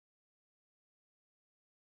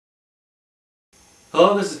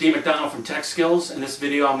Hello, this is Dee McDonald from Tech Skills. In this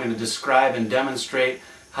video I'm going to describe and demonstrate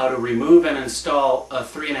how to remove and install a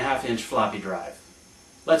 3.5-inch floppy drive.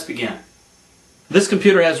 Let's begin. This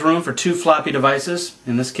computer has room for 2 floppy devices.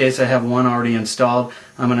 In this case I have one already installed.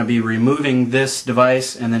 I'm going to be removing this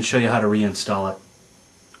device and then show you how to reinstall it.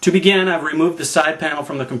 To begin, I've removed the side panel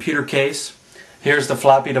from the computer case. Here's the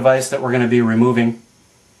floppy device that we're going to be removing.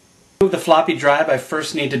 To remove the floppy drive, I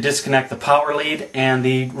first need to disconnect the power lead and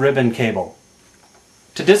the ribbon cable.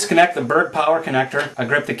 To disconnect the bird power connector, I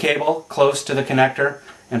grip the cable close to the connector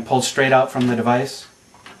and pull straight out from the device.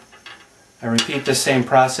 I repeat this same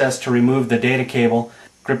process to remove the data cable.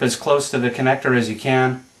 Grip as close to the connector as you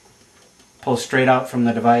can, pull straight out from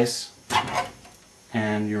the device,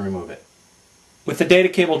 and you remove it. With the data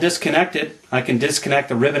cable disconnected, I can disconnect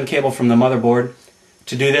the ribbon cable from the motherboard.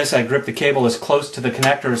 To do this, I grip the cable as close to the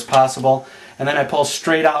connector as possible, and then I pull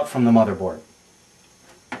straight out from the motherboard.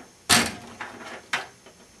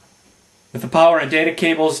 With the power and data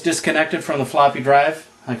cables disconnected from the floppy drive,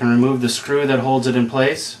 I can remove the screw that holds it in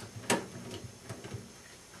place.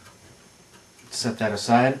 Set that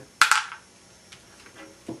aside.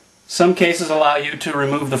 Some cases allow you to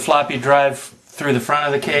remove the floppy drive through the front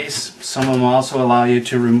of the case. Some of them also allow you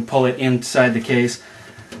to pull it inside the case.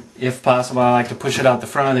 If possible, I like to push it out the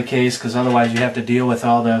front of the case because otherwise you have to deal with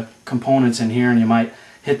all the components in here and you might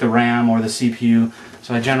hit the RAM or the CPU.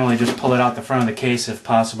 So I generally just pull it out the front of the case if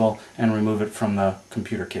possible and remove it from the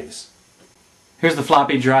computer case. Here's the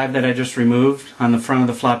floppy drive that I just removed. On the front of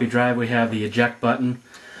the floppy drive we have the eject button.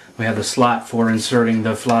 We have the slot for inserting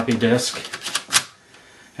the floppy disk.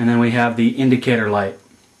 And then we have the indicator light.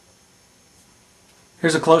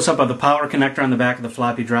 Here's a close-up of the power connector on the back of the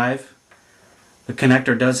floppy drive. The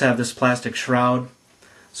connector does have this plastic shroud,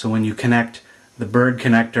 so when you connect the bird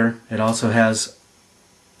connector, it also has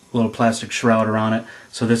a little plastic shroud around it,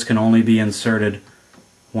 so this can only be inserted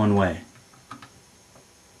one way.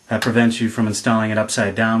 That prevents you from installing it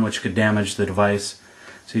upside down, which could damage the device.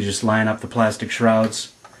 So you just line up the plastic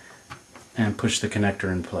shrouds and push the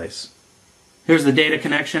connector in place. Here's the data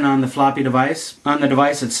connection on the floppy device. On the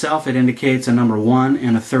device itself it indicates a number 1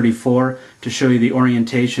 and a 34 to show you the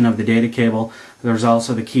orientation of the data cable. There's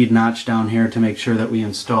also the keyed notch down here to make sure that we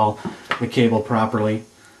install the cable properly.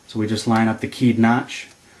 So we just line up the keyed notch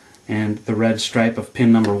and the red stripe of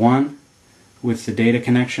pin number 1 with the data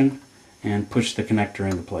connection and push the connector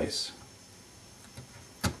into place.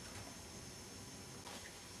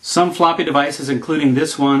 Some floppy devices, including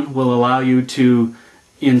this one, will allow you to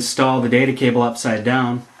install the data cable upside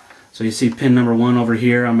down. So you see pin number 1 over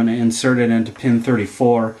here. I'm going to insert it into pin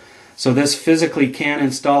 34. So this physically can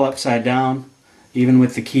install upside down even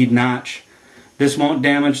with the keyed notch. This won't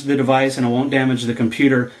damage the device and it won't damage the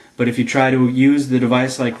computer, but if you try to use the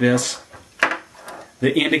device like this,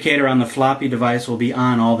 the indicator on the floppy device will be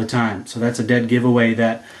on all the time. So that's a dead giveaway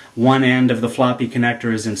that one end of the floppy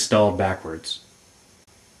connector is installed backwards.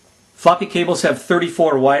 Floppy cables have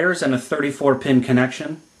 34 wires and a 34-pin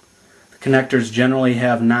connection. The connectors generally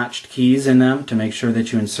have notched keys in them to make sure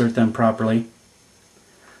that you insert them properly.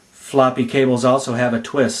 Floppy cables also have a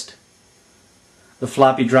twist. The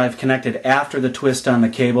floppy drive connected after the twist on the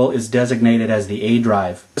cable is designated as the A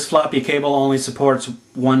drive. This floppy cable only supports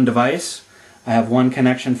one device. I have one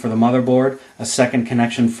connection for the motherboard, a second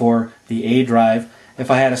connection for the A drive.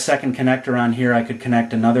 If I had a second connector on here, I could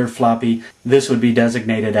connect another floppy. This would be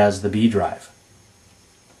designated as the B drive.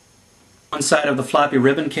 One side of the floppy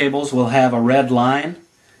ribbon cables will have a red line.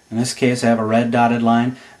 In this case I have a red dotted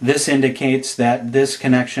line. This indicates that this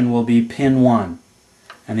connection will be pin 1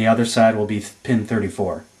 and the other side will be pin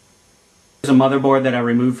 34. Here's a motherboard that I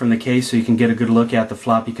removed from the case so you can get a good look at the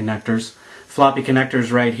floppy connectors. Floppy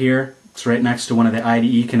connectors right here. It's right next to one of the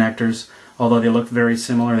IDE connectors. Although they look very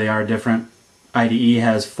similar, they are different. IDE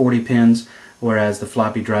has 40 pins, whereas the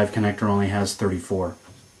floppy drive connector only has 34.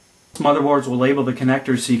 Motherboards will label the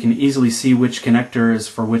connectors so you can easily see which connector is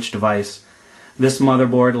for which device. This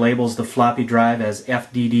motherboard labels the floppy drive as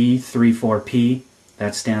FDD34P.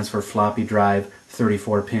 That stands for floppy drive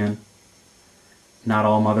 34 pin. Not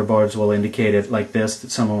all motherboards will indicate it like this.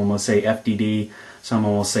 Some of them will say FDD, some of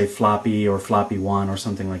them will say floppy or floppy 1 or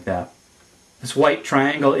something like that. This white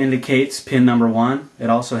triangle indicates pin number 1. It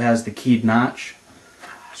also has the keyed notch.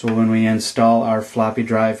 So when we install our floppy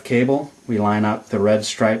drive cable, we line up the red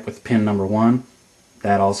stripe with pin number 1.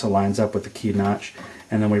 That also lines up with the keyed notch.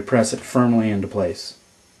 And then we press it firmly into place.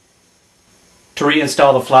 To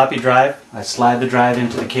reinstall the floppy drive, I slide the drive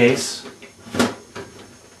into the case.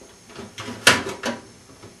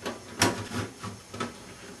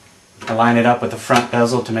 I line it up with the front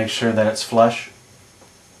bezel to make sure that it's flush.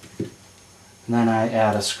 And then I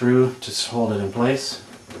add a screw to hold it in place.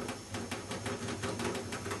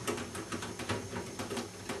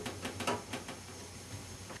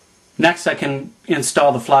 Next, I can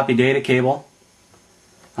install the floppy data cable.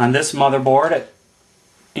 On this motherboard, it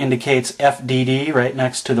indicates FDD right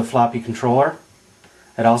next to the floppy controller.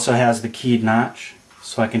 It also has the keyed notch.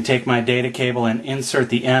 So I can take my data cable and insert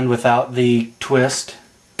the end without the twist,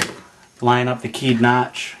 line up the keyed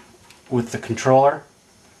notch with the controller,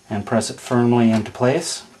 and press it firmly into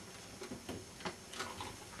place.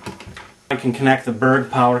 I can connect the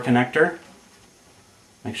Berg power connector.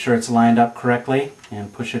 Make sure it's lined up correctly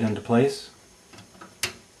and push it into place.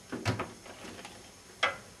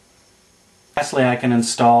 Lastly, I can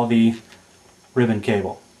install the ribbon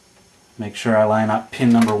cable. Make sure I line up pin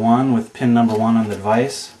number 1 with pin number 1 on the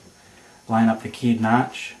device, line up the keyed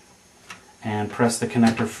notch, and press the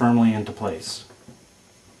connector firmly into place.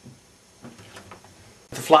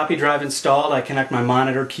 With the floppy drive installed, I connect my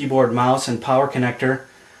monitor, keyboard, mouse, and power connector.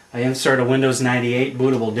 I insert a Windows 98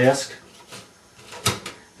 bootable disk.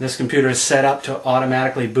 This computer is set up to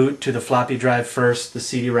automatically boot to the floppy drive first, the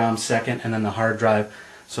CD-ROM second, and then the hard drive,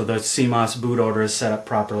 so the CMOS boot order is set up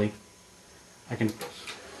properly. I can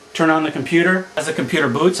turn on the computer. As the computer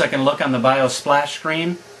boots, I can look on the BIOS splash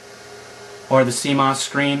screen or the CMOS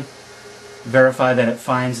screen, verify that it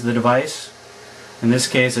finds the device. In this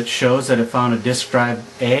case, it shows that it found a disk drive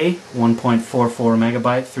A, 1.44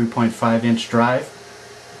 megabyte, 3.5 inch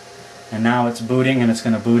drive. And now it's booting, and it's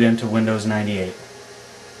going to boot into Windows 98.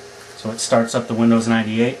 So it starts up the Windows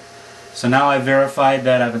 98. So now I've verified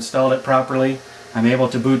that I've installed it properly. I'm able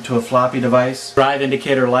to boot to a floppy device. Drive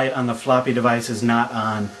indicator light on the floppy device is not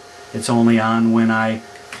on. It's only on when I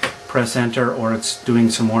press enter or it's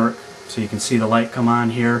doing some work. So you can see the light come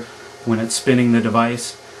on here when it's spinning the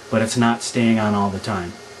device, but it's not staying on all the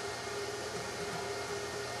time.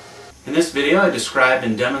 In this video, I described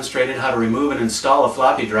and demonstrated how to remove and install a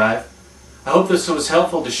floppy drive. I hope this was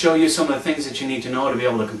helpful to show you some of the things that you need to know to be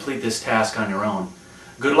able to complete this task on your own.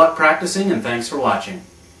 Good luck practicing, and thanks for watching.